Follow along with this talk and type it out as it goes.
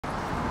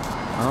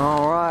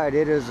Alright,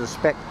 it is a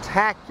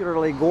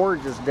spectacularly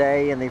gorgeous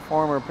day in the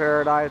former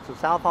paradise of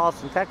South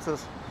Austin,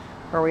 Texas,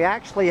 where we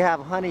actually have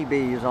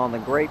honeybees on the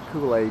great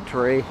Kool-Aid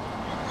tree.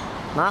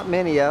 Not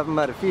many of them,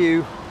 but a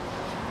few.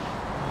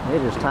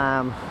 It is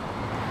time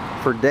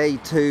for day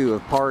 2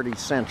 of Party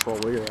Central.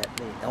 We're at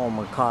the El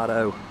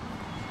Mercado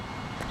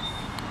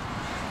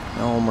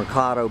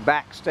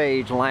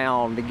Backstage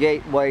Lounge, the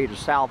gateway to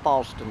South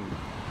Austin.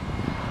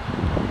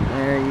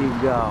 There you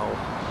go.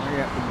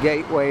 We're at the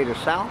gateway to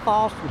South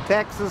Austin,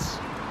 Texas,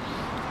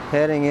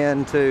 heading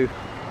into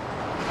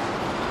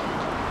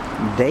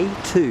day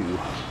 2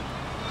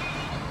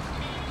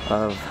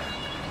 of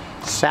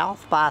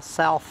South by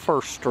South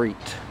 1st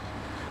Street.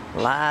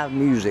 Live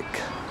music.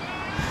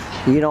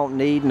 You don't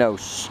need no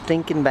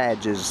stinking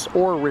badges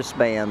or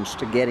wristbands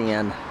to get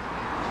in.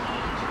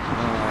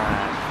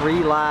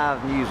 Free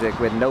live music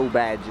with no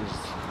badges.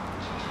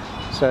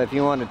 So if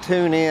you want to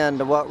tune in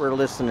to what we're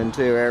listening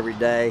to every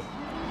day,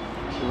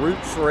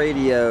 Roots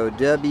Radio,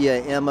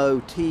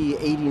 WMOT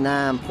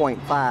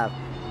 89.5.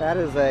 That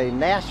is a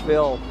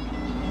Nashville,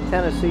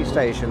 Tennessee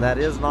station. That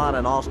is not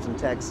an Austin,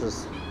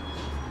 Texas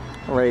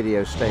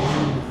radio station.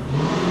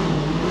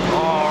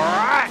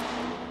 Alright!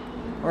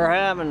 We're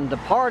having the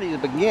party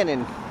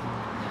beginning.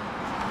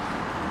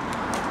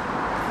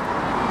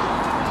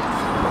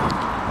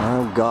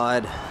 Oh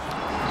God.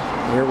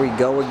 Here we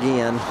go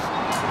again.